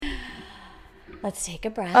Let's take a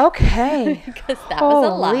breath. Okay. Because that was a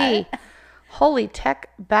lot. Holy tech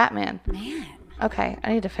Batman. Man. Okay,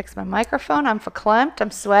 I need to fix my microphone. I'm verklempt. I'm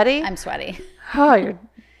sweaty. I'm sweaty. Oh, you're...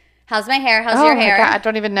 How's my hair? How's your hair? Oh my God, I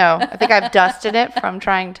don't even know. I think I've dusted it from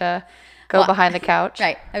trying to go behind the couch.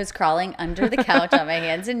 Right. I was crawling under the couch on my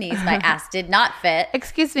hands and knees. My ass did not fit.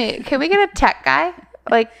 Excuse me. Can we get a tech guy?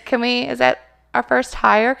 Like, is that our first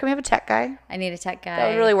hire? Can we have a tech guy? I need a tech guy. That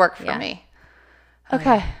would really work for me.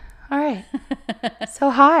 Okay. All right. So,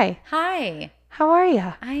 hi. Hi. How are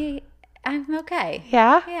you? I'm okay.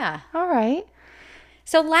 Yeah? Yeah. All right.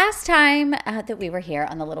 So last time that we were here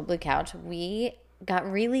on the little blue couch, we got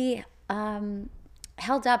really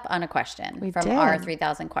held up on a question from our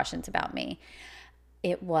 3,000 questions about me.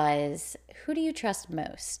 It was, who do you trust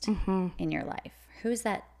most in your life? Who's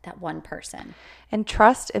that one person? And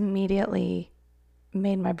trust immediately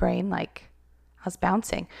made my brain like I was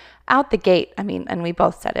bouncing out the gate. I mean, and we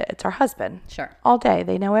both said it. It's our husband. Sure. All day.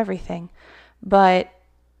 They know everything. But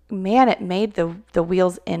man, it made the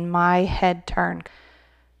wheels in my head turn.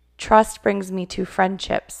 Trust brings me to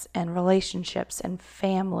friendships and relationships and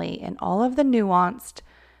family and all of the nuanced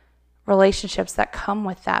relationships that come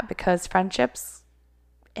with that, because friendships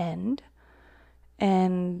end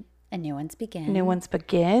and new ones begin.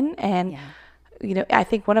 And, I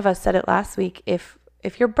think one of us said it last week. If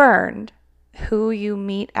you're burned, who you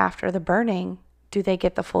meet after the burning, do they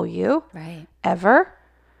get the full you? Right. Ever?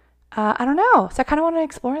 I don't know. So I kind of want to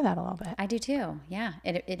explore that a little bit. I do too. Yeah.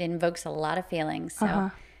 It invokes a lot of feelings.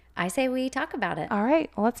 So I say we talk about it. All right.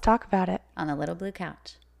 Well, let's talk about it. On the little blue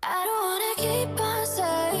couch. I don't wanna keep on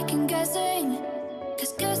second guessing,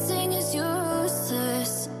 'cause guessing is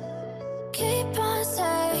useless. Keep on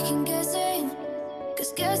second guessing,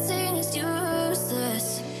 'cause guessing is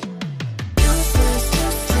useless. Useless,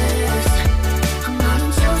 useless. I'm not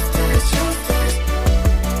useless, useless.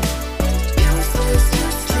 Useless,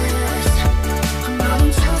 useless. I'm not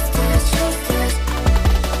useless, useless.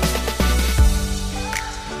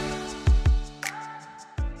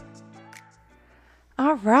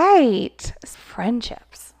 All right.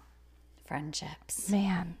 Friendships.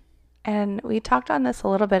 Man. And we talked on this a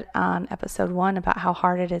little bit on episode 1 about how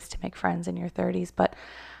hard it is to make friends in your 30s. But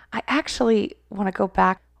I actually want to go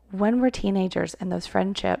back when we're teenagers and those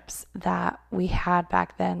friendships that we had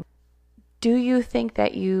back then. Do you think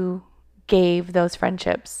that you gave those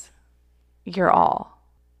friendships your all?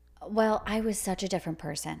 Well, I was such a different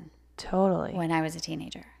person. Totally. When I was a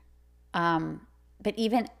teenager. But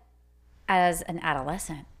even as an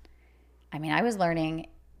adolescent, I mean, I was learning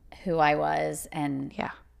who I was and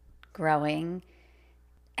growing,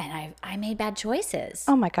 and I made bad choices.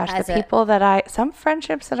 Oh my gosh, some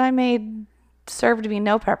friendships that I made served me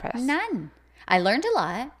no purpose. None. I learned a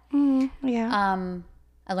lot. Yeah.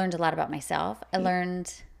 I learned a lot about myself. I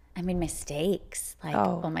made mistakes. Like,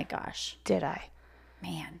 oh my gosh. Did I?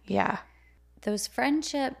 Man. Yeah. Those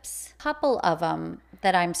friendships, couple of them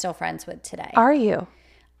that I'm still friends with today. Are you?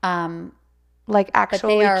 Like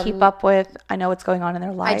actually keep up with, I know what's going on in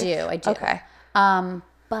their life. I do. Okay.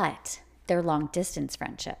 But they're long distance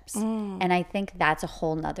friendships. And I think that's a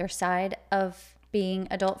whole nother side of being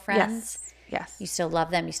adult friends. Yes. You still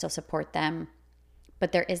love them. You still support them.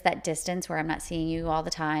 But there is that distance where I'm not seeing you all the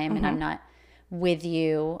time and I'm not with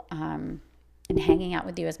you and hanging out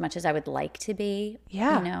with you as much as I would like to be.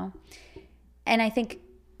 Yeah. You know? And I think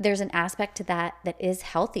there's an aspect to that is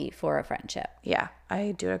healthy for a friendship. Yeah,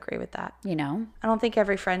 I do agree with that. You know? I don't think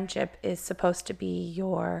every friendship is supposed to be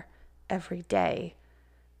your everyday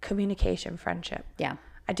communication friendship. Yeah.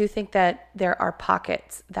 I do think that there are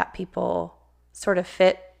pockets that people sort of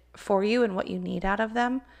fit for you and what you need out of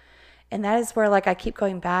them. And that is where, like, I keep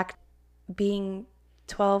going back, being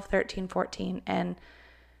 12, 13, 14, and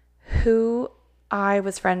who I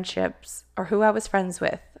was friends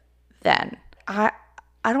with then.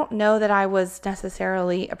 I don't know that I was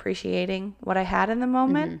necessarily appreciating what I had in the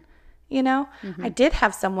moment, you know? I did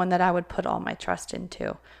have someone that I would put all my trust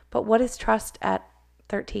into. But what is trust at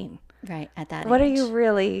 13? Right, at that age. What are you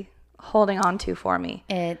really holding on to for me?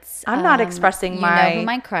 I'm not expressing you know who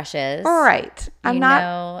my crush is. Right. You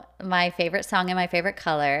know my favorite song and my favorite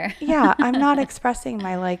color. Yeah, I'm not expressing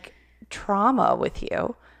my, like, trauma with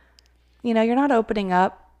you. You know, you're not opening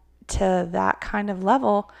up to that kind of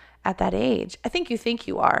level at that age. I think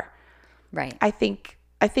you are. Right. I think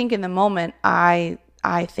in the moment I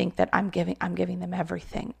think that I'm giving them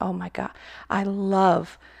everything. Oh my God. I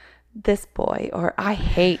love this boy, or I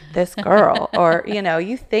hate this girl, or, you know,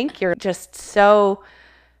 you think you're just so,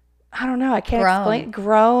 I don't know, I can't explain.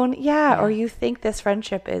 Grown. Yeah. Or you think this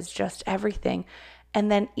friendship is just everything. And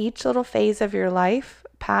then each little phase of your life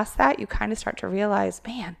past that, you kind of start to realize,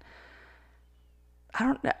 man,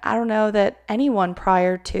 I don't know that anyone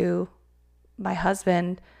prior to my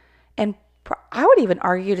husband, and I would even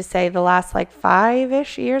argue to say the last like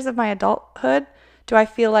 5-ish years of my adulthood, do I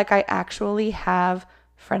feel like I actually have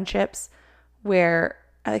friendships where,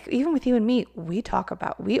 like, even with you and me, we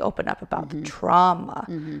open up about the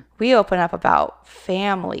trauma. We open up about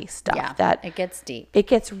family stuff that it gets deep. It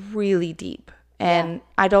gets really deep. And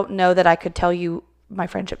I don't know that I could tell you my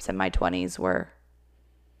friendships in my 20s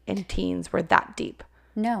and teens were that deep.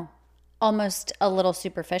 No, almost a little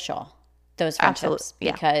superficial, those friendships.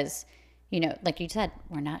 Absolutely. Because, like you said,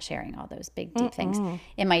 we're not sharing all those big, deep things.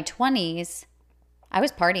 In my 20s, I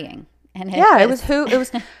was partying. And it was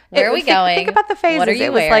where are we going? Think about the phases. What are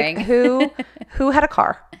you wearing? Like who had a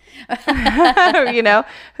car?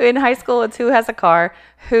 In high school, it's who has a car,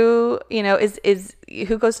 who, is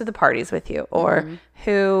who goes to the parties with you, or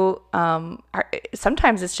who,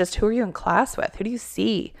 sometimes it's just who are you in class with? Who do you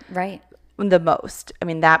see? Right. The most. I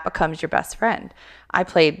mean, that becomes your best friend. I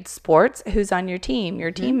played sports. Who's on your team?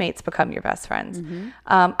 Your teammates become your best friends.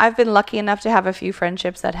 I've been lucky enough to have a few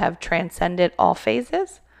friendships that have transcended all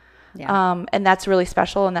phases. Yeah. And that's really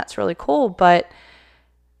special and that's really cool. But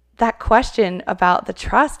that question about the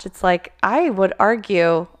trust, it's like, I would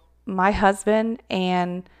argue my husband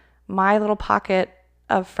and my little pocket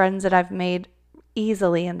of friends that I've made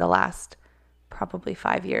easily in the last probably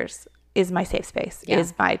 5 years is my safe space,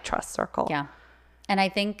 is my trust circle. Yeah. And I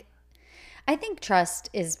think trust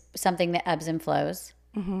is something that ebbs and flows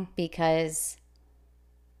because,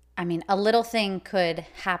 I mean, a little thing could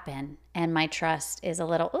happen and my trust is a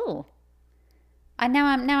little,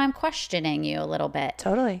 now I'm questioning you a little bit.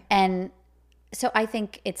 Totally. And so I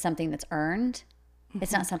think it's something that's earned.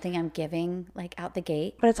 It's not something I'm giving like out the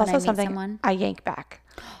gate. But it's also something I yank back.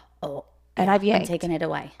 Oh, and I've yanked. I'm taking it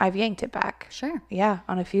away. I've yanked it back. Sure. Yeah,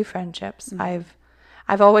 on a few friendships. I've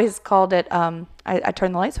always called it, I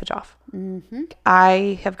turn the light switch off.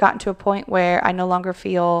 I have gotten to a point where I no longer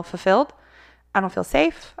feel fulfilled. I don't feel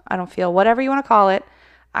safe. I don't feel whatever you want to call it.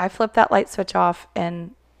 I flip that light switch off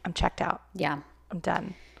and I'm checked out. Yeah. I'm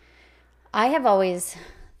done. I have always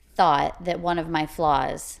thought that one of my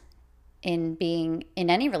flaws in being in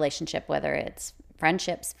any relationship, whether it's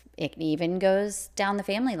friendships, it even goes down the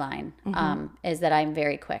family line, is that I'm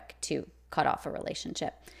very quick to cut off a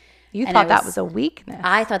relationship. You thought that was a weakness.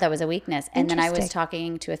 I thought that was a weakness. And then I was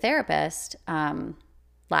talking to a therapist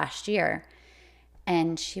last year,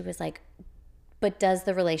 and she was like, but does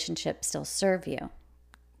the relationship still serve you?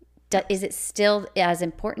 Is it still as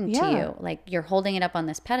important to you? Like, you're holding it up on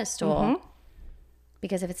this pedestal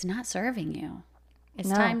because if it's not serving you, it's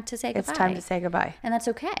time to say goodbye. It's time to say goodbye. And that's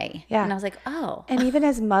okay. Yeah. And I was like, oh. And even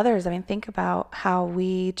as mothers, I mean, think about how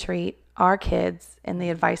we treat our kids and the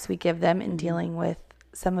advice we give them in dealing with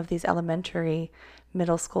some of these elementary,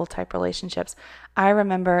 middle school type relationships. I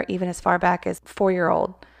remember even as far back as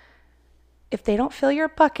 4-year-old, if they don't fill your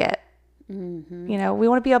bucket, we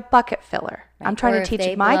want to be a bucket filler. Right. I'm trying to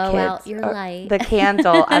teach my kids the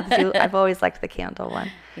candle. I've always liked the candle one.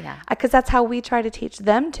 Yeah. Because that's how we try to teach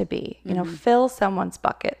them to be. Fill someone's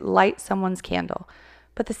bucket, light someone's candle.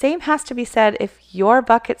 But the same has to be said if your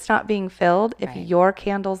bucket's not being filled, if your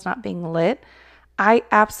candle's not being lit. I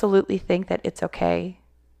absolutely think that it's okay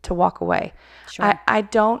to walk away. Sure. I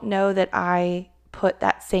don't know that I put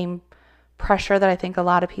that same pressure that I think a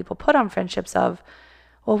lot of people put on friendships of,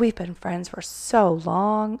 well, we've been friends for so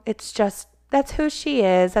long. It's just, that's who she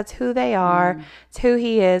is. That's who they are. It's who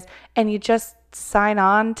he is. And you just sign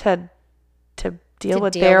on to deal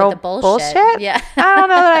with their old bullshit. Yeah. I don't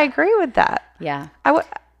know that I agree with that. Yeah.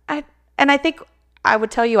 And I think I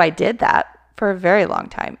would tell you I did that for a very long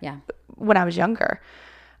time. Yeah. When I was younger.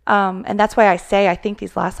 And that's why I say I think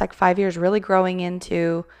these last 5 years really growing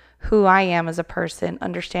into who I am as a person,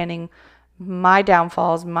 understanding my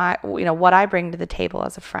downfalls, what I bring to the table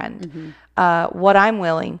as a friend, what I'm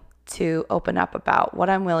willing to open up about, what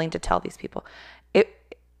I'm willing to tell these people.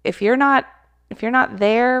 If you're not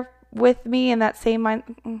there with me in that same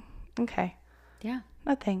mind, okay. Yeah.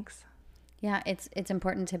 No thanks. Yeah, it's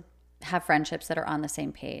important to have friendships that are on the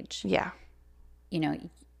same page. Yeah.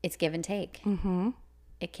 It's give and take.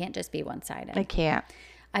 It can't just be one-sided. It can't.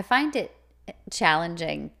 I find it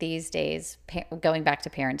challenging these days, going back to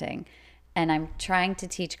parenting, and I'm trying to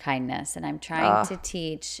teach kindness, and I'm trying to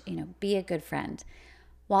teach, be a good friend,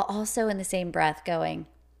 while also in the same breath going,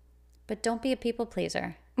 but don't be a people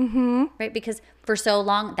pleaser. Right? Because for so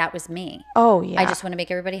long, that was me. Oh, yeah. I just want to make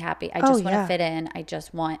everybody happy. I just want to fit in. I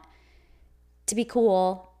just want to be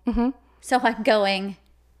cool. So I'm going,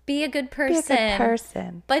 Be a good Be person. a good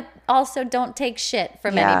person. But also don't take shit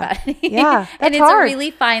from Yeah. anybody. Yeah, and that's it's hard. a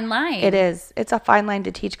really fine line. It is. It's a fine line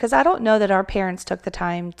to teach because I don't know that our parents took the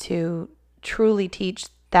time to truly teach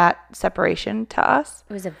that separation to us.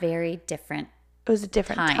 It was a very different It was a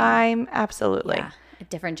different time. Absolutely. Yeah, a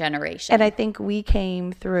different generation. And I think we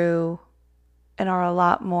came through and are a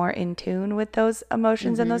lot more in tune with those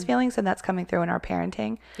emotions and those feelings, and that's coming through in our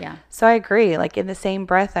parenting. Yeah. So I agree. Like in the same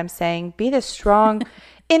breath, I'm saying, be this strong,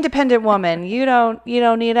 independent woman. You don't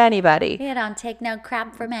need anybody. You don't take no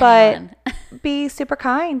crap from But anyone. be super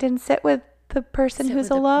kind and sit with the person who's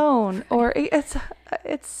alone. Or it's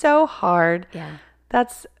so hard. Yeah.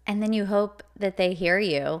 That's And then you hope that they hear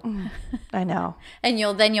you. I know. And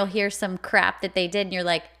you'll hear some crap that they did and you're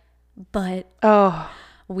like, but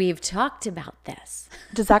we've talked about this.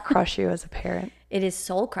 Does that crush you as a parent? It is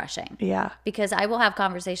soul crushing. Yeah. Because I will have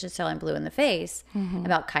conversations till I'm blue in the face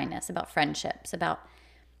about kindness, about friendships, about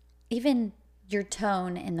even your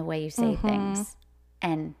tone in the way you say things.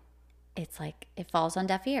 And it's like it falls on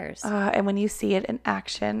deaf ears. And when you see it in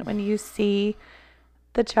action, when you see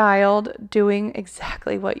the child doing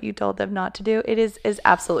exactly what you told them not to do, it is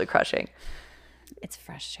absolutely crushing. It's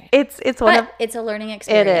frustrating. It's a learning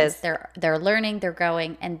experience. It is. They're learning, they're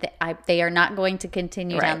growing, and they are not going to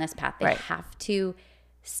continue down this path. They have to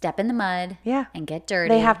step in the mud and get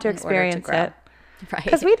dirty. They have to experience it. Right.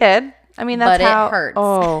 Because we did. I mean, that's how. It hurts.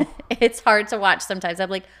 Oh. It's hard to watch sometimes. I'm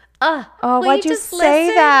like, why'd you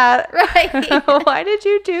say that? Right. Why did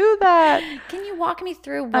you do that? Can you walk me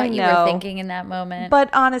through what you were thinking in that moment?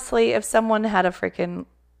 But honestly, if someone had a freaking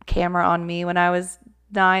camera on me when I was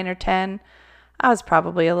 9 or 10, I was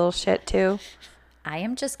probably a little shit too. I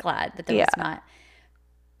am just glad that there was not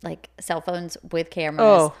like cell phones with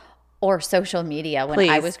cameras or social media when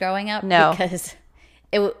I was growing up. No. Because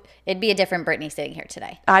it'd be a different Brittanay sitting here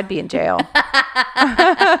today. I'd be in jail.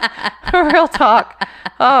 Real talk.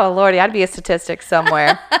 Oh, Lordy, I'd be a statistic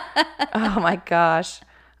somewhere. Oh, my gosh.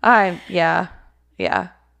 Yeah.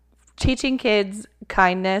 Teaching kids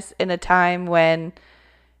kindness in a time when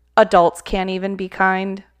adults can't even be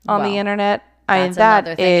kind on the internet. That's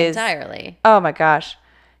another thing entirely. Oh, my gosh.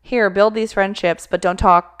 Here, build these friendships, but don't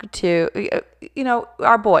talk to,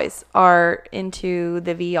 our boys are into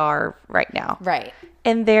the VR right now. Right.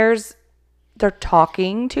 And they're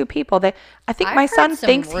talking to people. I think my son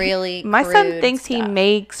thinks he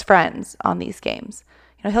makes friends on these games.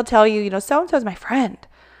 He'll tell you, so and so is my friend.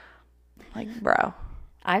 Like, bro.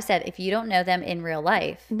 I've said if you don't know them in real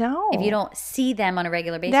life, no. If you don't see them on a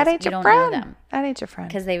regular basis, that ain't you your don't friend. know them. That ain't your friend.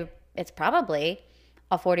 Because it's probably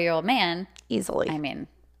a 40-year-old man. Easily. I mean,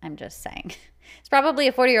 I'm just saying. It's probably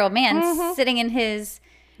a 40-year-old man sitting in his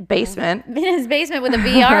basement with a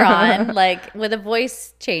VR on, like with a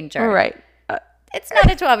voice changer. Right. It's not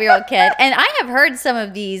a 12-year-old kid. And I have heard some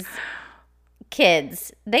of these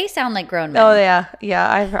kids. They sound like grown men. Oh, yeah. Yeah,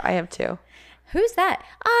 I have too. Who's that?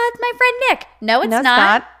 It's my friend Nick. No, it's it's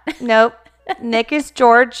not. Nope. Nick is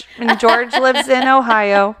George, and George lives in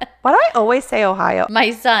Ohio. Why do I always say Ohio?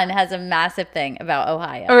 My son has a massive thing about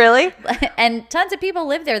Ohio. Oh, really? And tons of people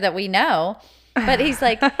live there that we know. But he's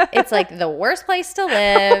like, it's like the worst place to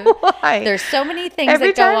live. Why? There's so many things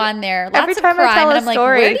that go on there. Lots of time crime. I tell And a I'm like,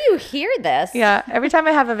 story, where do you hear this? Yeah. Every time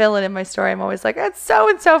I have a villain in my story, I'm always like, it's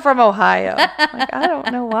so-and-so from Ohio. Like, I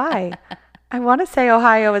don't know why. I want to say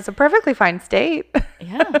Ohio is a perfectly fine state.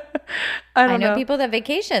 Yeah. I know people that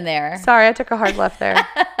vacation there. Sorry, I took a hard left there.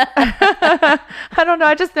 I don't know.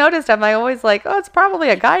 I just noticed I'm always like, it's probably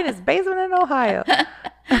a guy in his basement in Ohio.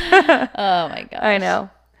 Oh, my gosh. I know.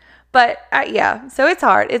 But yeah, so it's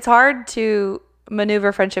hard. It's hard to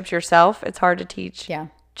maneuver friendships yourself. It's hard to teach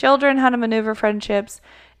children how to maneuver friendships.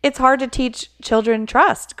 It's hard to teach children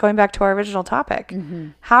trust, going back to our original topic. Mm-hmm.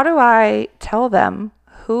 How do I tell them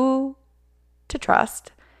who to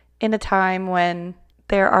trust in a time when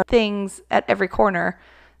there are things at every corner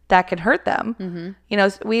that can hurt them?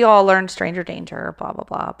 Mm-hmm. We all learned stranger danger, blah, blah,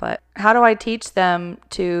 blah. But how do I teach them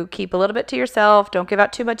to keep a little bit to yourself? Don't give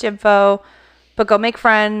out too much info, but go make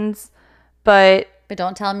friends. But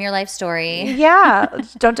don't tell them your life story. Yeah.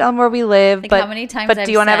 Don't tell them where we live. How many times do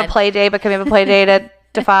you want to have a play date? But can we have a play date at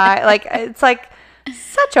Defy? Like, it's like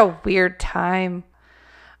such a weird time.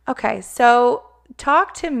 Okay. So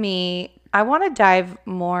talk to me. I want to dive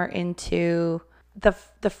more into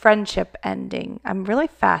the friendship ending. I'm really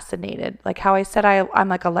fascinated. Like how I said, I'm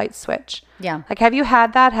like a light switch. Yeah. Like, have you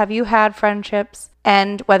had that? Have you had friendships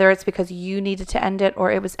end, whether it's because you needed to end it or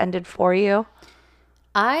it was ended for you?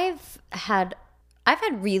 I've had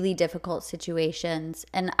really difficult situations,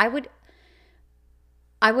 and I would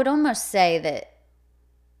almost say that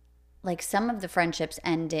like some of the friendships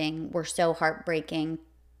ending were so heartbreaking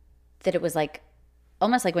that it was like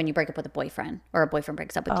almost like when you break up with a boyfriend or a boyfriend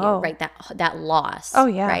breaks up with you, right? That loss. Oh,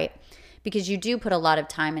 yeah. Right. Because you do put a lot of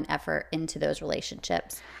time and effort into those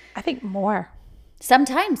relationships. I think more.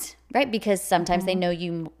 Sometimes, right? Because sometimes they know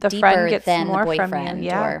you The deeper friend gets than more the from boyfriend, you,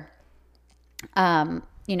 yeah. or,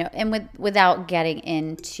 you know, and without getting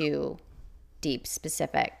into deep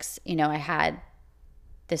specifics, you know, I had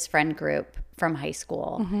this friend group from high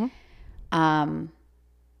school, and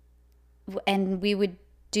we would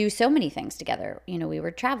do so many things together. You know, we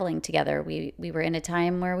were traveling together. We were in a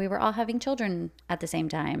time where we were all having children at the same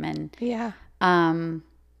time, and Yeah.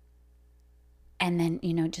 and then,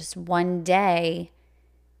 you know, just one day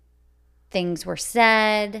things were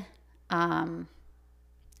said. And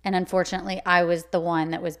unfortunately, I was the one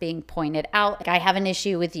that was being pointed out. Like, I have an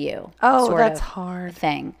issue with you. Oh, that's hard.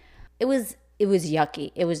 Thing. It was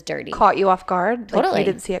yucky. It was dirty. Caught you off guard? Totally. Like you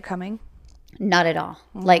didn't see it coming? Not at all.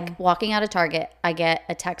 Like, walking out of Target, I get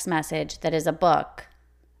a text message that is a book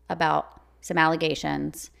about some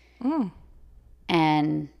allegations.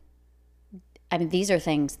 And I mean, these are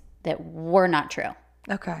things that were not true.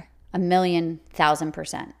 Okay.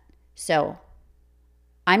 1,000,000%. So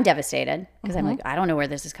I'm devastated because I'm like, I don't know where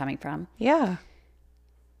this is coming from. Yeah.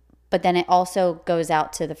 But then it also goes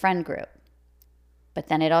out to the friend group. But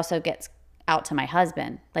then it also gets out to my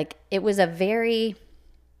husband. Like, it was a very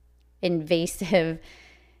invasive,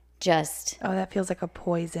 just... Oh, that feels like a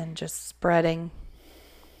poison just spreading.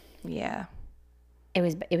 Yeah. It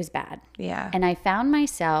was bad. Yeah. And I found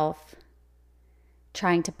myself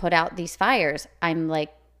trying to put out these fires. I'm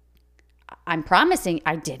like, I'm promising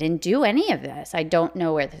I didn't do any of this. I don't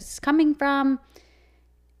know where this is coming from.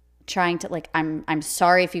 Trying to, like, I'm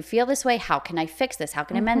sorry if you feel this way. How can I fix this? How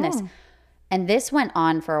can I amend this? And this went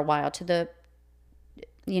on for a while to the,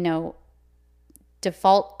 you know,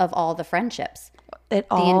 default of all the friendships. The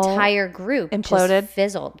entire group imploded, just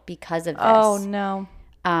fizzled because of this. Oh no.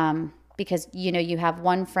 Because, you know, you have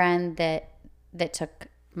one friend that took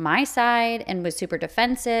my side and was super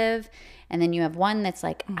defensive, and then you have one that's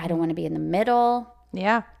like, I don't want to be in the middle.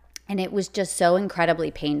 Yeah. And it was just so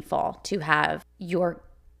incredibly painful to have your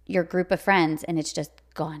group of friends and it's just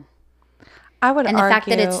gone. I would and the argue, fact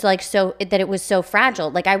that it's like that it was so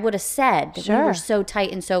fragile. Like, I would have said that we Sure. were so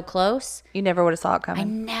tight and so close. you never would have saw it I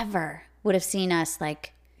coming. never would have seen us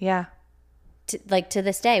like Yeah. to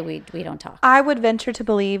this day we don't talk. I would venture to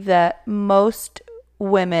believe that most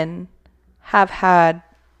women have had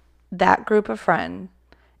that group of friends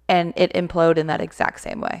and it implode in that exact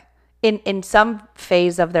same way. In some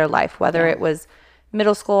phase of their life, whether it was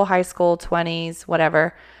middle school, high school, 20s,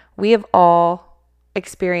 whatever. We have all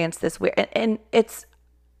experienced this weird, and it's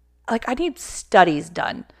like, I need studies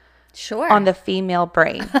done Sure. on the female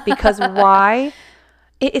brain, because why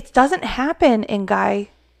it doesn't happen in guy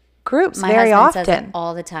groups My very husband often. says it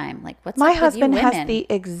all the time. Like, what's My up husband with you has women? the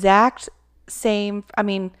exact same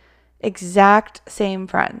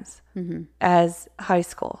friends as high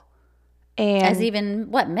school. And as even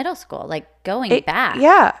middle school, like going back.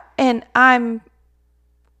 Yeah. And I'm,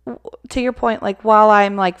 to your point, like, while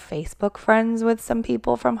I'm like Facebook friends with some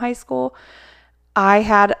people from high school, I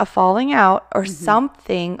had a falling out or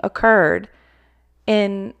something occurred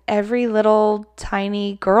in every little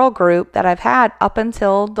tiny girl group that I've had up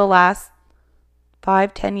until the last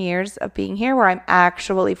 5-10 years of being here, where I'm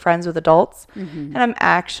actually friends with adults and I'm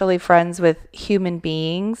actually friends with human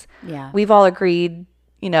beings. Yeah. We've all agreed,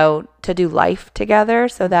 you know, to do life together.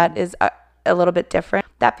 So that is a little bit different.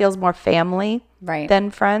 That feels more family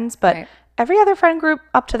than friends. But every other friend group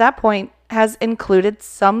up to that point has included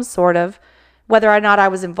some sort of, whether or not I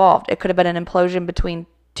was involved. It could have been an implosion between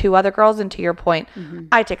two other girls. And to your point,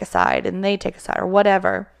 I take a side and they take a side or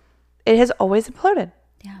whatever. It has always imploded.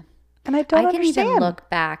 Yeah. And I don't I can understand. even look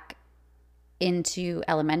back into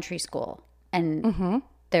elementary school and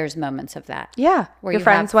there's moments of that. Yeah. Where You're you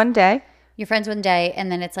friends have- one day. You're friends one day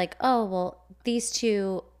and then it's like, oh, well, these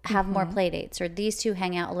two have more play dates or these two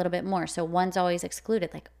hang out a little bit more. So one's always excluded.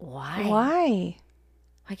 Like, why? Why?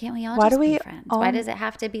 Why can't we all Why just do we be friends? Why does it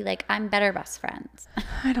have to be like, I'm better best friends?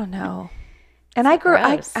 I don't know. And I grew,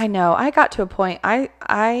 gross. I know, I got to a point,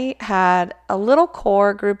 I had a little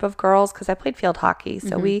core group of girls because I played field hockey.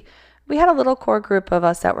 So we had a little core group of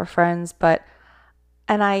us that were friends,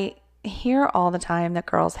 and I hear all the time that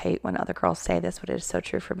girls hate when other girls say this, but it is so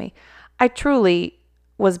true for me. I truly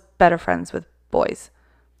was better friends with boys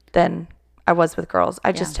than I was with girls.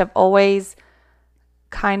 I just have always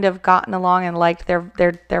kind of gotten along and liked their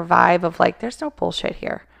vibe of like, there's no bullshit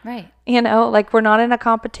here. Right. You know, like, we're not in a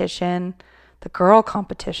competition. The girl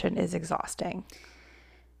competition is exhausting.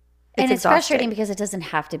 And it's exhausting. frustrating because it doesn't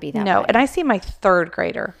have to be that No, way. and I see my third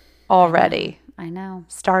grader already I know.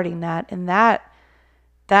 Starting that. And that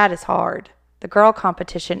is hard. The girl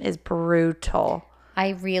competition is brutal. I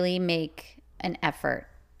really make an effort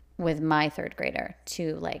with my third grader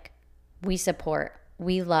to like, we support,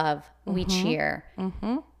 we love, we cheer.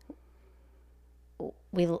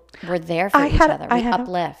 We're there for each other. We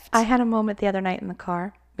uplift. I had a moment the other night in the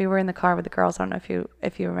car. We were in the car with the girls. I don't know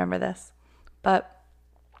if you remember this, but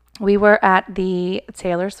we were at the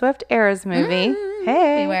Taylor Swift Eras movie.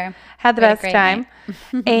 Hey, We were. had the We had a best great time.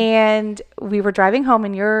 And we were driving home,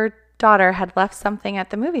 and your daughter had left something at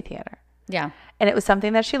the movie theater. Yeah. And it was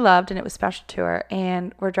something that she loved, and it was special to her.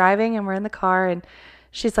 And we're driving, and we're in the car, and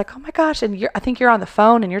she's like, "Oh my gosh!" And I think you're on the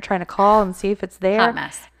phone, and you're trying to call and see if it's there. Hot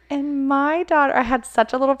mess. And my daughter, I had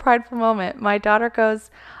such a little prideful moment. My daughter goes,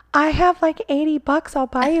 "I have like $80. I'll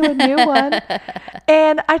buy you a new one."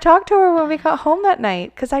 And I talked to her when we got home that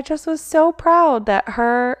night because I just was so proud that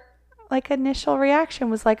her like initial reaction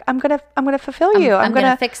was like, "I'm gonna fulfill you. I'm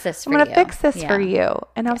gonna fix this for you. I'm gonna fix this for Yeah. you."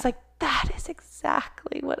 And I was like, "That is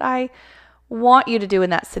exactly what I want you to do in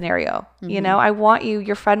that scenario." You know, I want you.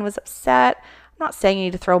 Your friend was upset. I'm not saying you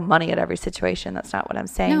need to throw money at every situation. That's not what I'm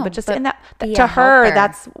saying. No, but just but in that be to a her,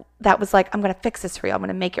 helper. that was like, "I'm gonna fix this for you. I'm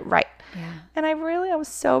gonna make it right." Yeah. And I was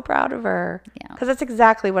so proud of her. Yeah. Because that's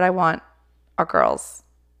exactly what I want our girls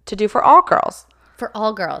to do for all girls. For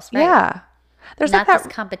all girls, right? Yeah. There's Not like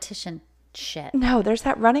this competition shit. no, there's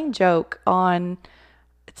that running joke on,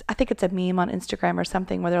 I think it's a meme on Instagram or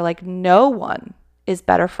something where they're like, no one is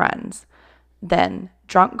better friends than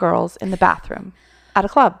drunk girls in the bathroom at a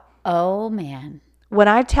club. Oh, man. When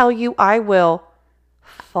I tell you I will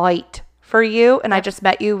fight for you and I just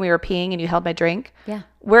met you and we were peeing and you held my drink. Yeah.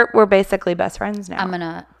 We're basically best friends now. I'm going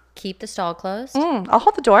to keep the stall closed. I'll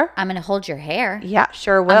hold the door. I'm going to hold your hair. Yeah,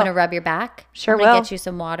 sure will. I'm going to rub your back. Sure I'm gonna will. get you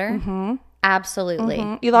some water. Absolutely.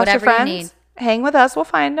 You lost Whatever your friends? you need. Hang with us. We'll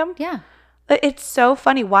find them. Yeah. It's so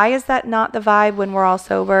funny. Why is that not the vibe when we're all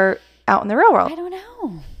sober out in the real world? I don't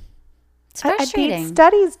know. It's I frustrating. need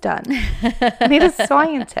studies done. I need a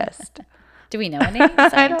scientist. Do we know any I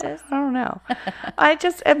scientists? don't know. I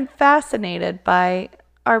just am fascinated by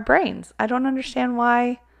our brains. I don't understand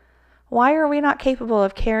why are we not capable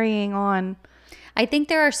of carrying on? I think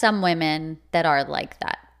there are some women that are like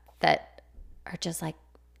that are just like,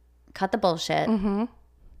 cut the bullshit.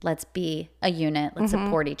 Let's be a unit. Let's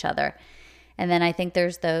support each other. And then I think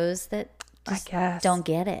there's those that just don't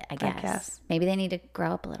get it, I guess. Maybe they need to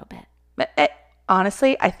grow up a little bit. But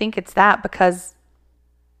honestly, I think it's that because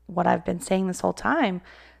what I've been saying this whole time,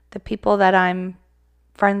 the people that I'm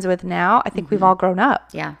friends with now, I think we've all grown up.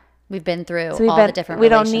 Yeah. We've been through So all the different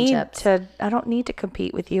relationships. I don't need to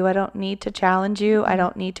compete with you. I don't need to challenge you. I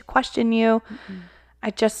don't need to question you.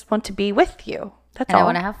 I just want to be with you. That's and all. I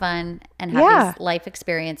want to have fun and have these life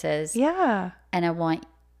experiences. Yeah. And I want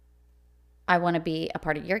to be a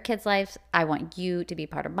part of your kids' lives. I want you to be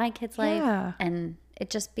part of my kids' life. Yeah. And it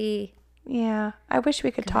just be Yeah. I wish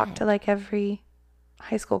we could talk to like every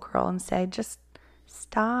high school girl and say, just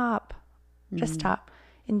stop. Just stop.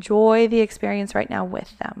 Enjoy the experience right now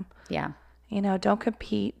with them. yeah. You know, don't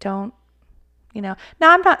compete. Don't, now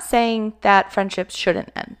I'm not saying that friendships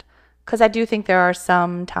shouldn't end because I do think there are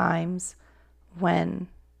some times when,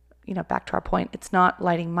 back to our point, it's not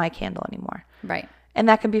lighting my candle anymore. Right. And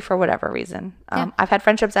that can be for whatever reason. I've had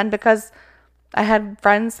friendships end because I had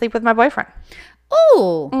friends sleep with my boyfriend.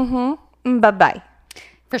 Oh, Bye-bye.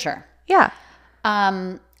 for sure. Yeah.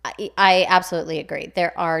 I absolutely agree.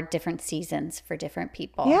 There are different seasons for different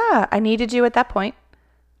people. Yeah. I needed you at that point,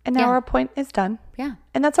 and now Yeah. our point is done. Yeah.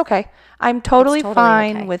 And that's okay. I'm totally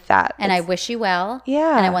fine okay. with that. And I wish you well.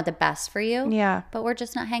 Yeah. And I want the best for you. Yeah. But we're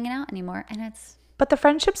just not hanging out anymore. And it's But the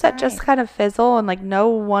friendships that just kind of fizzle and like no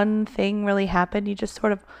one thing really happened, you just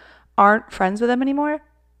sort of aren't friends with them anymore.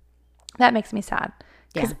 That makes me sad.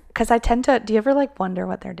 Because I tend to, do you ever like wonder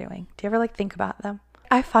what they're doing? Do you ever like think about them?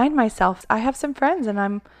 I find myself, I have some friends and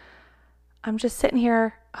I'm just sitting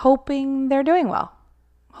here hoping they're doing well.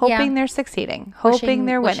 Hoping they're succeeding. Hoping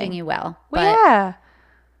they're winning. Wishing you well. Well, yeah.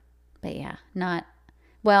 But yeah, not,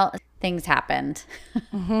 well, things happened.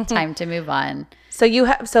 Time to move on. So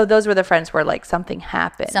those were the friends where like something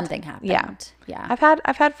happened. Something happened. Yeah. Yeah.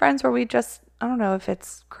 I've had friends where we just, I don't know if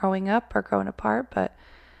it's growing up or growing apart, but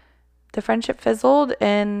the friendship fizzled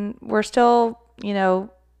and we're still, the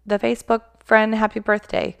Facebook friend, happy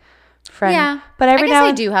birthday friend. Yeah. But I guess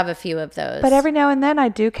I do have a few of those. But every now and then I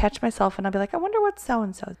do catch myself and I'll be like, I wonder what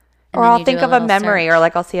so-and-so. Or then I'll you think do a of a little memory search. or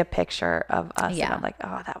like I'll see a picture of us Yeah. and I'm like,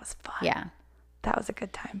 oh, that was fun. Yeah. That was a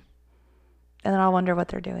good time. And then I'll wonder what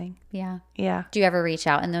they're doing. Yeah. Yeah. Do you ever reach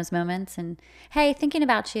out in those moments and, hey, thinking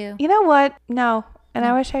about you? You know what? No, And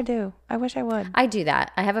I wish I do. I wish I would. I do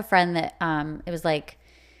that. I have a friend that it was like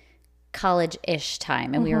college-ish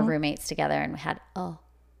time, and we were roommates together, and we had a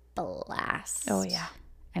blast. Oh, yeah.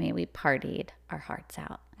 I mean, we partied our hearts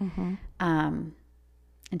out.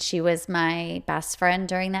 And she was my best friend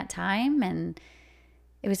during that time, and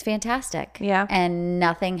it was fantastic. Yeah. And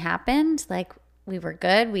nothing happened. Like, we were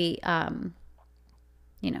good. We,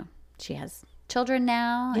 she has children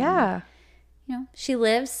now. Yeah. And, she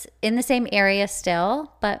lives in the same area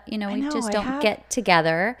still, but, we just don't get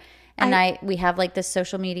together. And we have like this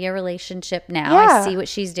social media relationship now. Yeah. I see what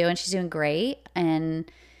she's doing. She's doing great.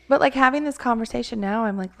 But like having this conversation now,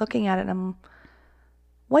 I'm like looking at it and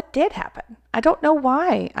what did happen? I don't know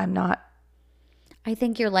why I'm not. I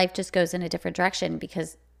think your life just goes in a different direction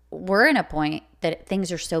because we're in a point that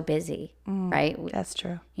things are so busy, right? That's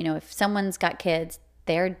true. If someone's got kids,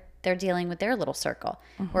 they're dealing with their little circle.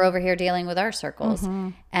 We're over here dealing with our circles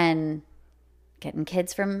and getting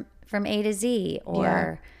kids from A to Z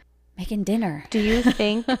or making dinner. Do you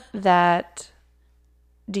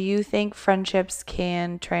think friendships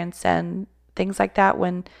can transcend things like that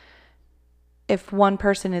if one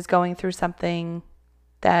person is going through something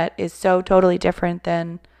that is so totally different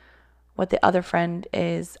than what the other friend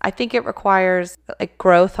is? I think it requires like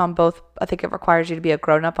growth on both. I think it requires you to be a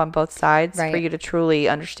grown up on both sides for you to truly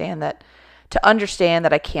understand that,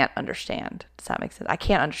 I can't understand. Does that make sense? I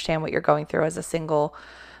can't understand what you're going through as a single,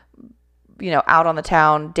 out on the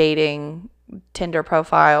town, dating, Tinder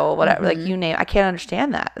profile, whatever, like you name. I can't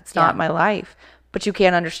understand that. It's not my life, but you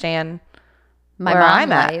can't understand my where mom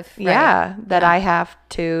I'm at. life. Right. Yeah. That I have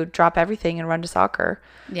to drop everything and run to soccer.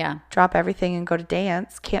 Yeah. Drop everything and go to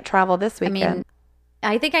dance. Can't travel this weekend. I mean,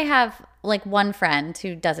 I think I have like one friend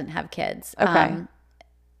who doesn't have kids. Okay.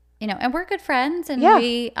 And we're good friends, and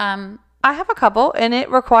we, I have a couple, and it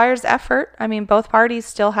requires effort. I mean, both parties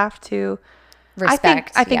still have to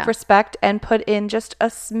respect. I think respect and put in just a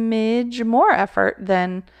smidge more effort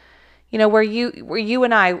than, where you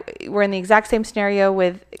and I were in the exact same scenario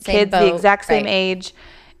with kids the exact same age.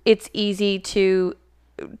 It's easy to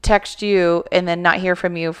text you and then not hear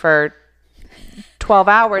from you for 12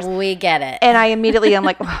 hours. We get it. And I immediately am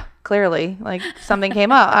like, well, clearly, like something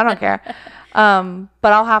came up. I don't care.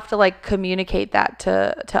 But I'll have to like communicate that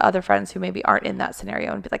to other friends who maybe aren't in that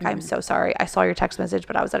scenario and be like, I'm so sorry. I saw your text message,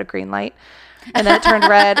 but I was at a green light. And then it turned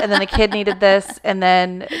red, and then the kid needed this, and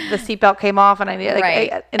then the seatbelt came off, and I needed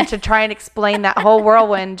and to try and explain that whole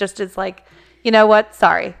whirlwind just is like, you know what?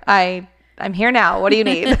 Sorry, I'm here now. What do you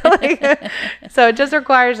need? So it just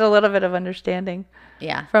requires a little bit of understanding,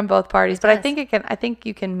 from both parties. But I think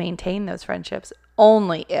you can maintain those friendships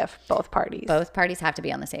only if both parties have to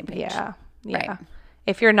be on the same page. Yeah. Right.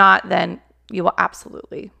 If you're not, then you will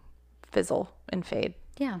absolutely fizzle and fade.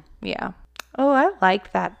 Yeah. Yeah. Oh, I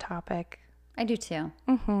like that topic. I do too.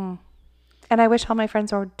 And I wish all my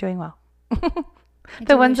friends are doing well.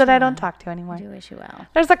 The ones that I don't talk to anymore. I do wish you well.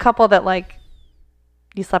 There's a couple that like,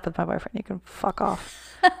 you slept with my boyfriend, you can fuck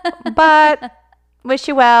off. But wish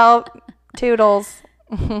you well. Toodles.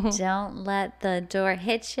 Don't let the door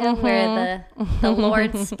hit you where the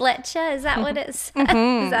Lord split you. Is that what it says?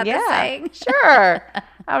 Is that the saying? Sure.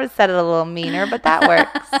 I would have said it a little meaner, but that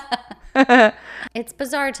works. It's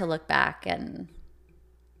bizarre to look back and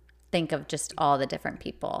think of just all the different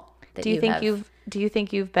people that do you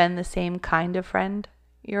think you've been the same kind of friend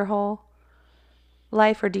your whole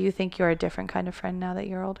life, or do you think you're a different kind of friend now that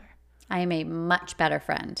you're older? I am a much better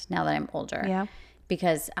friend now that I'm older. Yeah.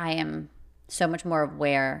 Because I am so much more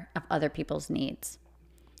aware of other people's needs.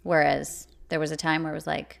 Whereas there was a time where it was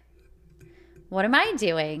like, what am I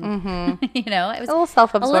doing? It was a little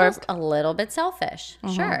self-absorbed. A little bit selfish,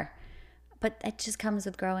 sure. But it just comes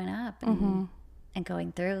with growing up and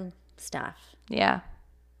going through stuff. Yeah.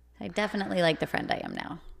 I definitely like the friend I am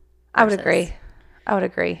now. I would agree.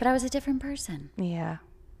 But I was a different person. Yeah.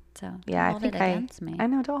 So I think against me. I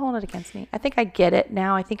know, don't hold it against me. I think I get it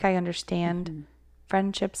now. I think I understand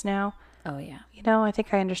friendships now. Oh, yeah. I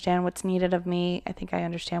think I understand what's needed of me. I think I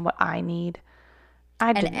understand what I need.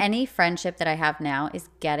 Any friendship that I have now is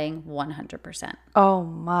getting 100%. Oh,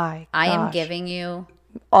 my gosh. I am giving you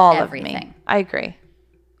all everything. Of me. I agree.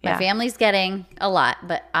 My family's getting a lot,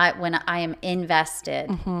 but when I am invested,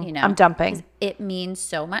 I'm dumping. It means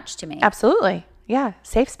so much to me. Absolutely. Yeah.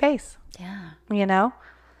 Safe space. Yeah.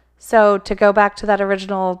 So to go back to that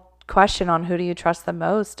original question on who do you trust the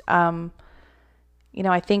most, I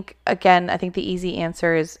think the easy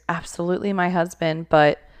answer is absolutely my husband,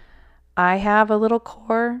 but I have a little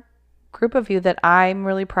core group of you that I'm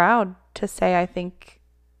really proud to say I think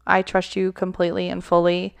I trust you completely and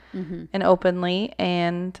fully and openly,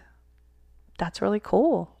 and that's really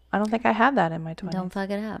cool. I don't think I had that in my 20s. Don't fuck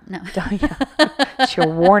it up. No. Yeah. It's your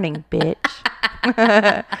warning, bitch.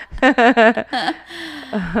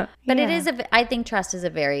 But it is, I think trust is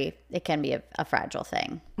it can be a fragile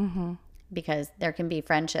thing. Mm-hmm. Because there can be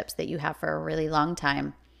friendships that you have for a really long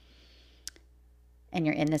time and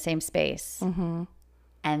you're in the same space. Mm-hmm.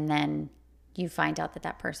 And then you find out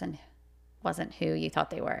that person wasn't who you thought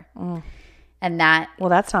they were. Mm. And that... Well,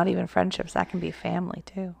 that's not even friendships. That can be family,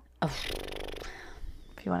 too. Oh.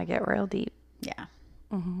 If you want to get real deep. Yeah.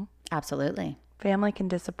 Mm-hmm. Absolutely. Family can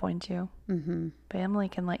disappoint you. Mm-hmm. Family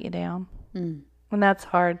can let you down. Mm. And that's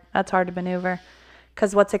hard. That's hard to maneuver.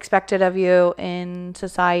 Because what's expected of you in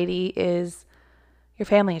society is your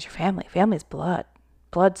family is your family. Family's blood.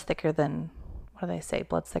 Blood's thicker than, what do they say?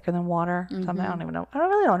 Blood's thicker than water? Mm-hmm. Something. I don't even know. I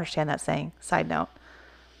really don't understand that saying. Side note.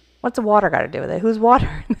 What's the water got to do with it? Who's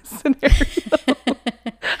water in this scenario?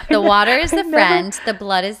 The water is the friend. The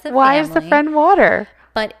blood is the family. Why is the friend water?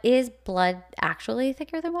 But is blood actually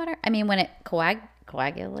thicker than water? I mean, when it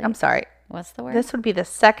coagulates. I'm sorry. What's the word? This would be the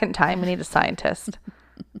second time we need a scientist.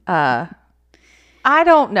 I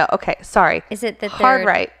don't know. Okay, sorry. Is it that hard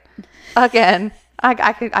right? Again,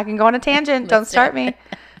 I can go on a tangent. Don't start me.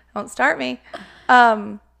 Don't start me.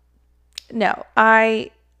 No,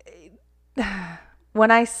 when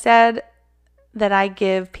I said that I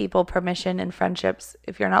give people permission in friendships,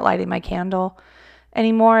 if you're not lighting my candle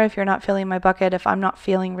anymore, if you're not filling my bucket, if I'm not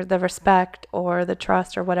feeling the respect or the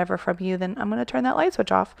trust or whatever from you, then I'm going to turn that light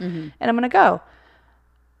switch off and I'm going to go.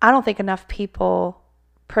 I don't think enough people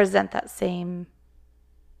present that same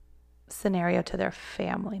scenario to their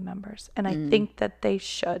family members. And I think that they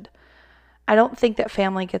should. I don't think that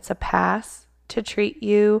family gets a pass to treat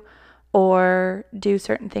you or do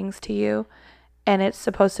certain things to you. And it's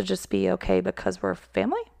supposed to just be okay because we're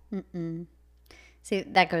family. Mm-mm. See,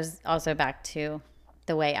 that goes also back to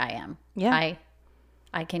the way I am. Yeah.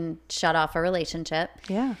 I can shut off a relationship.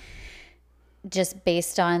 Yeah. Just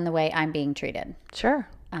based on the way I'm being treated. Sure.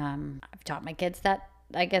 I've taught my kids that,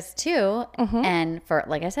 I guess, too. Mm-hmm. And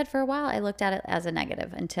like I said, for a while, I looked at it as a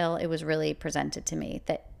negative until it was really presented to me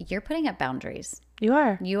that you're putting up boundaries. You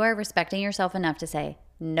are. You are respecting yourself enough to say,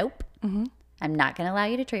 nope, I'm not going to allow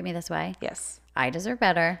you to treat me this way. Yes. I deserve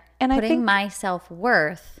better. And putting I think my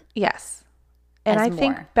self-worth. Yes. And I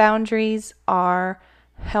think boundaries are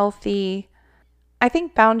healthy. I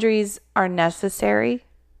think boundaries are necessary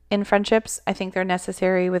in friendships. I think they're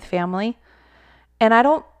necessary with family. And I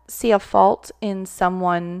don't see a fault in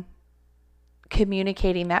someone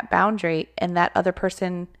communicating that boundary and that other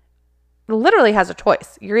person literally has a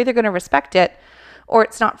choice. You're either going to respect it or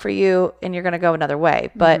it's not for you and you're going to go another way.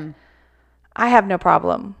 But I have no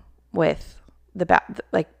problem with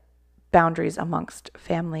boundaries amongst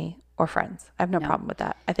family or friends. I have no problem with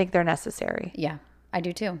that. I think they're necessary. Yeah, I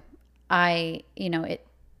do too. My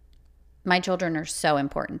children are so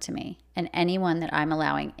important to me, and anyone that I'm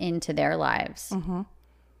allowing into their lives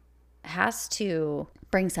has to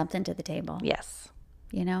bring something to the table. Yes.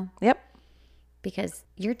 You know? Yep. Because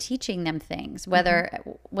you're teaching them things, whether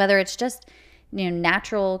it's just,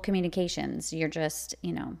 natural communications, you're just,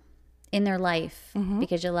 in their life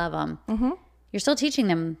because you love them. You're still teaching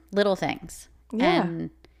them little things. Yeah. And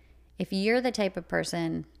if you're the type of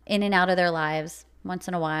person in and out of their lives once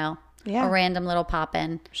in a while, a random little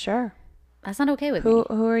pop-in. Sure. That's not okay with me.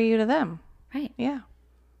 Who are you to them? Right. Yeah.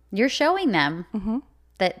 You're showing them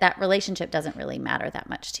that relationship doesn't really matter that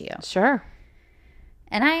much to you. Sure.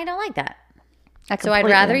 And I don't like that. So I'd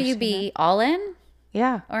rather you be all in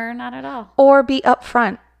or not at all. Or be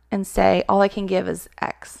upfront and say, all I can give is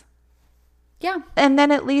X. Yeah. And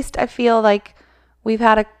then at least I feel like we've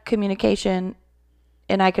had a communication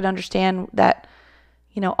and I could understand that,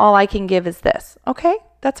 all I can give is this. Okay,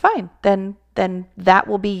 that's fine. Then that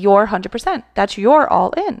will be your 100%. That's your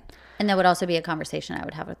all in. And that would also be a conversation I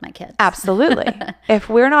would have with my kids. Absolutely. If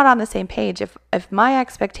we're not on the same page, if my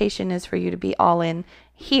expectation is for you to be all in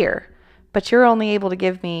here, but you're only able to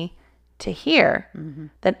give me to here,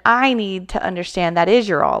 then I need to understand that is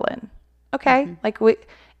your all in. Okay?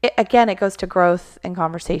 It goes to growth and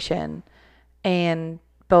conversation and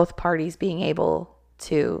both parties being able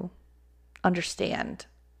to understand.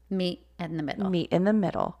 Meet in the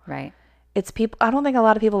middle. Right. It's people. I don't think a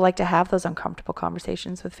lot of people like to have those uncomfortable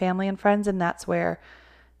conversations with family and friends, and that's where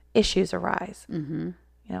issues arise.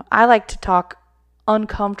 I like to talk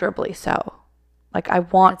uncomfortably. So, I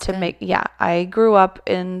want to make. Yeah, I grew up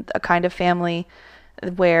in a kind of family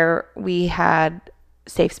where we had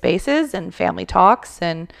safe spaces and family talks,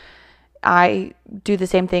 and I do the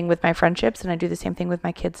same thing with my friendships, and I do the same thing with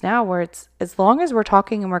my kids now, where it's as long as we're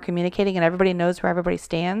talking and we're communicating and everybody knows where everybody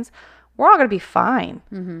stands, we're all going to be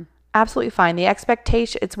fine. absolutely fine. The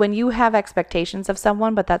expectation, it's when you have expectations of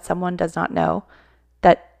someone, but that someone does not know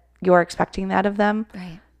that you're expecting that of them.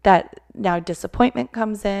 Right. That now disappointment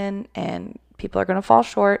comes in and people are going to fall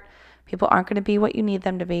short. People aren't going to be what you need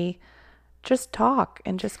them to be. Just talk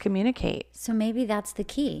and just communicate. So maybe that's the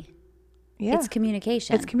key. Yeah. It's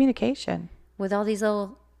communication. It's communication. With all these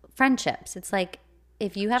little friendships. It's like,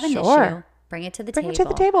 if you have an Sure. issue, bring it to the Bring table. it to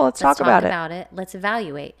the table. Let's talk about it. Let's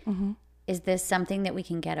evaluate. Is this something that we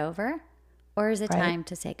can get over? Or is it Right. time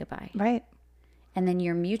to say goodbye? Right. And then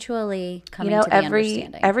you're mutually coming You know, to the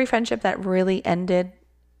understanding. every friendship that really ended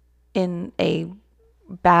in a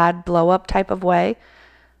bad blow up type of way,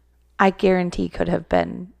 I guarantee could have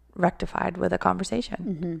been rectified with a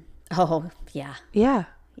conversation. Oh, yeah. Yeah.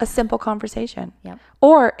 A simple conversation. Yep.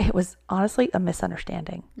 Or it was honestly a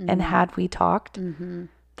misunderstanding. And had we talked,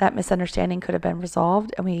 that misunderstanding could have been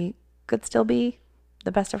resolved and we could still be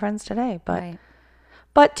the best of friends today. Right.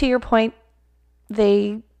 But to your point,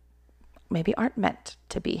 they maybe aren't meant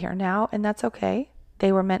to be here now, and that's okay.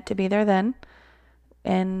 They were meant to be there then.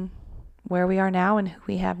 And where we are now and who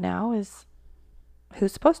we have now is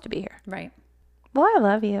who's supposed to be here. Right. Well, I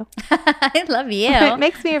love you. I love you. It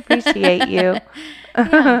makes me appreciate you.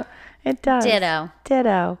 It does. Ditto.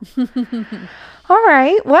 All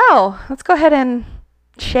right. Well, let's go ahead and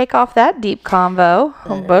shake off that deep convo.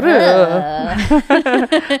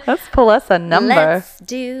 Let's pull us a number.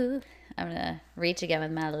 I'm going to reach again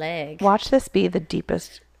with my leg. Watch this be the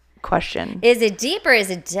deepest question. Is it deep or is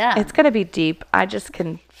it dumb? It's going to be deep. I just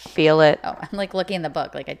can feel it. Oh, I'm like looking in the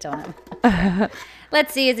book like I don't know.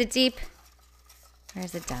 Let's see. Is it deep or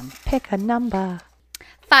is it dumb? Pick a number.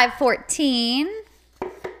 514.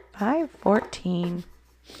 514.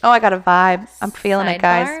 Oh, I got a vibe. I'm feeling it,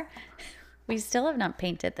 guys. Sidebar. We still have not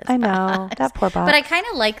painted this I know. box. That poor box. But I kind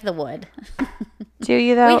of like the wood. Do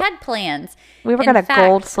you, though? We had plans. We were In going to fact,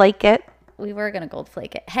 gold flake it. We were going to gold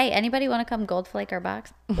flake it. Hey, anybody want to come gold flake our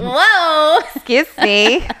box? Whoa. Excuse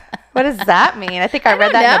me. What does that mean? I think I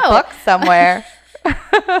read that in a know. book somewhere.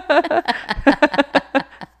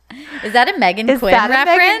 Is that a Megan Is Quinn that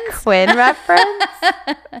reference? a Megan Quinn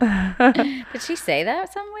reference? Did she say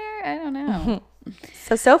that somewhere? I don't know.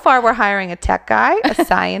 So far we're hiring a tech guy, a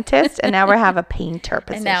scientist, and now we have a painter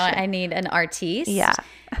position. And now I need an artiste. Yeah.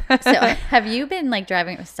 So have you been like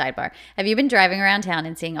sidebar, have you been driving around town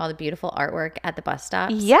and seeing all the beautiful artwork at the bus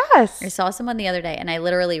stops? Yes. I saw someone the other day and I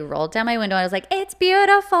literally rolled down my window and I was like, it's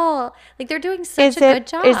beautiful. Like they're doing such a good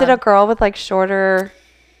job. Is it a girl with like shorter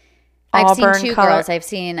I've seen auburn two color? girls. I've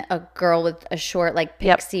seen a girl with a short like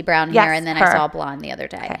pixie brown Yes, hair and then her. I saw blonde the other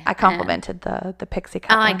day. Okay, I complimented the pixie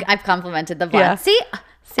cut. one. I've complimented the blonde. Yeah. See?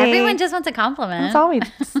 See? Everyone just wants a compliment. That's all we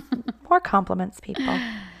more compliments, people.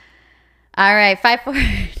 All right,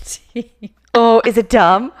 514. Oh, is it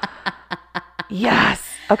dumb? Yes.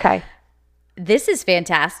 Okay. This is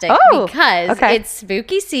fantastic Oh, because okay. it's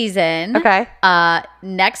spooky season. Okay.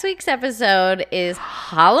 Next week's episode is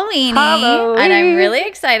Halloween, Halloween. and I'm really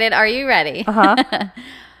excited. Are you ready? Uh-huh.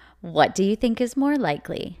 What do you think is more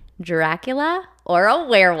likely, Dracula or a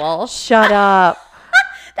werewolf? Shut up.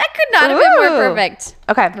 That could not have been more Ooh. perfect.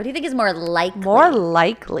 Okay. What do you think is more likely? More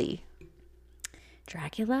likely.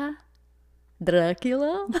 Dracula?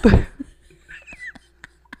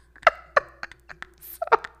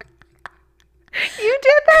 You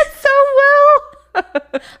did that so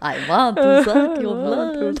well. I want to suck your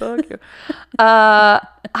blood.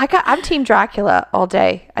 I'm Team Dracula all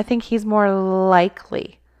day. I think he's more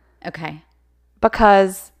likely Okay.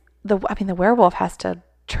 because the werewolf has to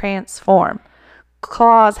transform.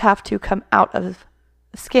 Claws have to come out of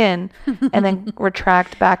skin and then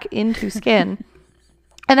retract back into skin.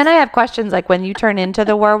 And then I have questions like when you turn into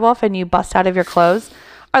the werewolf and you bust out of your clothes,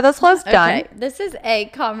 are those clothes done? Okay, this is a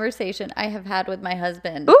conversation I have had with my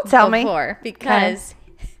husband Tell me. before because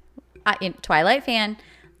Twilight fan,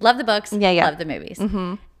 love the books, Yeah. love the movies.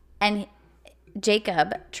 Mm-hmm. And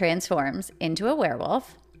Jacob transforms into a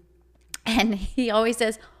werewolf and he always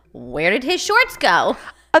says, where did his shorts go?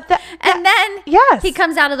 And then yes. he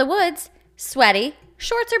comes out of the woods, sweaty,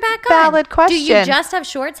 shorts are back on. Valid question. Do you just have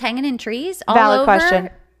shorts hanging in trees all Valid over question.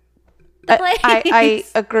 the place? I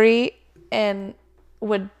agree and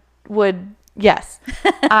would yes.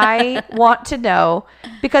 I want to know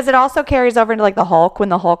because it also carries over into like the Hulk when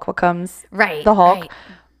the Hulk becomes Right, the Hulk. right.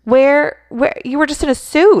 Where you were just in a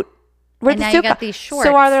suit. Where'd And the now suit you got go? these shorts.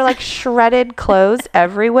 So are there like shredded clothes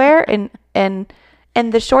everywhere and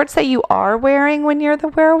the shorts that you are wearing when you're the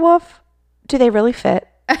werewolf, do they really fit?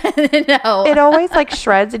 No. It always like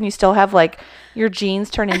shreds and you still have like your jeans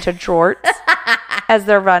turn into jorts as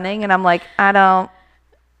they're running and I'm like,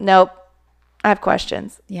 nope. I have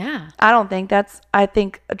questions. Yeah. I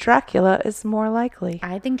think Dracula is more likely.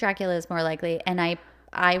 I think Dracula is more likely. And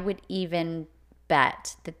I would even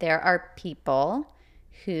bet that there are people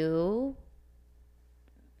who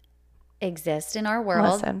exist in our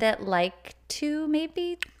world that like to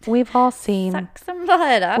maybe we've all seen suck some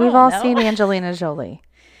blood. We've all seen Angelina Jolie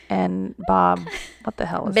and Bob. What the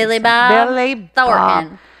hell is Billy his name? Bob Billy Thornton.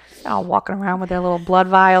 Bob. All walking around with their little blood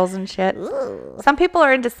vials and shit. Ooh. Some people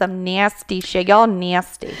are into some nasty shit. Y'all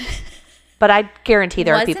nasty. But I guarantee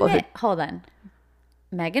there are people who... Hold on.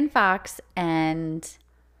 Megan Fox and...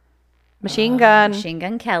 Machine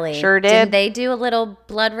Gun Kelly. Sure did. Didn't they do a little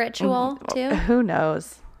blood ritual too? Who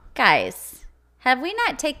knows? Guys, have we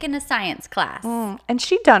not taken a science class? And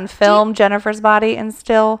she done film Jennifer's Body and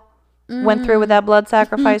still went through with that blood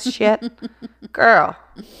sacrifice shit. Girl,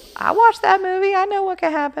 I watched that movie. I know what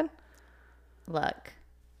could happen. Look,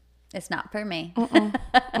 it's not for me.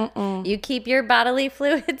 You keep your bodily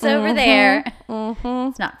fluids over there.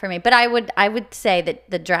 It's not for me. But I would say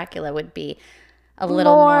that the Dracula would be a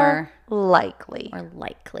little more likely. More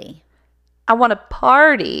likely. I want to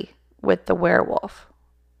party with the werewolf.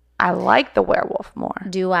 I like the werewolf more.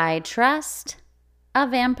 Do I trust a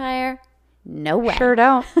vampire? No way. Sure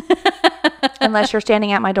don't. Unless you're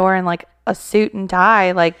standing at my door in like a suit and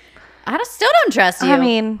tie, like I still don't trust you. I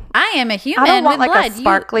mean, I am a human. I don't want with like blood. a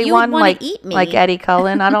sparkly you one, like eat me. like Eddie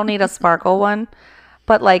Cullen. I don't need a sparkle one.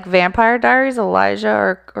 But like Vampire Diaries,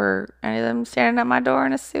 Elijah, or any of them standing at my door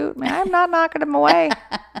in a suit, man, I'm not knocking him away.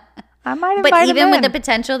 I might invite him in. But even with the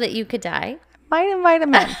potential that you could die, might invite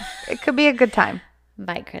him in. It could be a good time.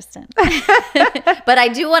 Bye, Kristin. But I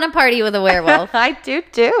do want to party with a werewolf. I do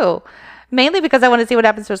too. Mainly because I want to see what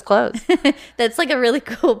happens to his clothes. That's like a really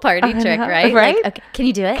cool party trick, right? Right? Like, okay, can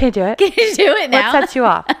you do it? Can you do it? Can you do it now? What sets you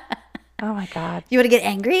off? Oh my God. You want to get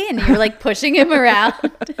angry and you're like pushing him around.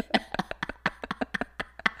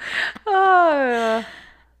 Oh,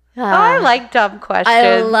 I like dumb questions.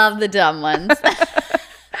 I love the dumb ones.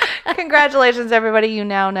 Congratulations, everybody. You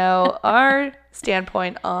now know our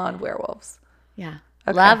standpoint on werewolves. Yeah.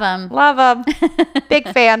 Okay. Love them. Love them. Big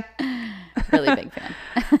fan. Really big fan.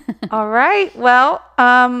 All right. Well,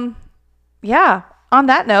 yeah. On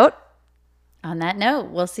that note,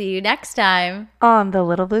 we'll see you next time on the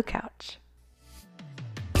Little Blue Couch.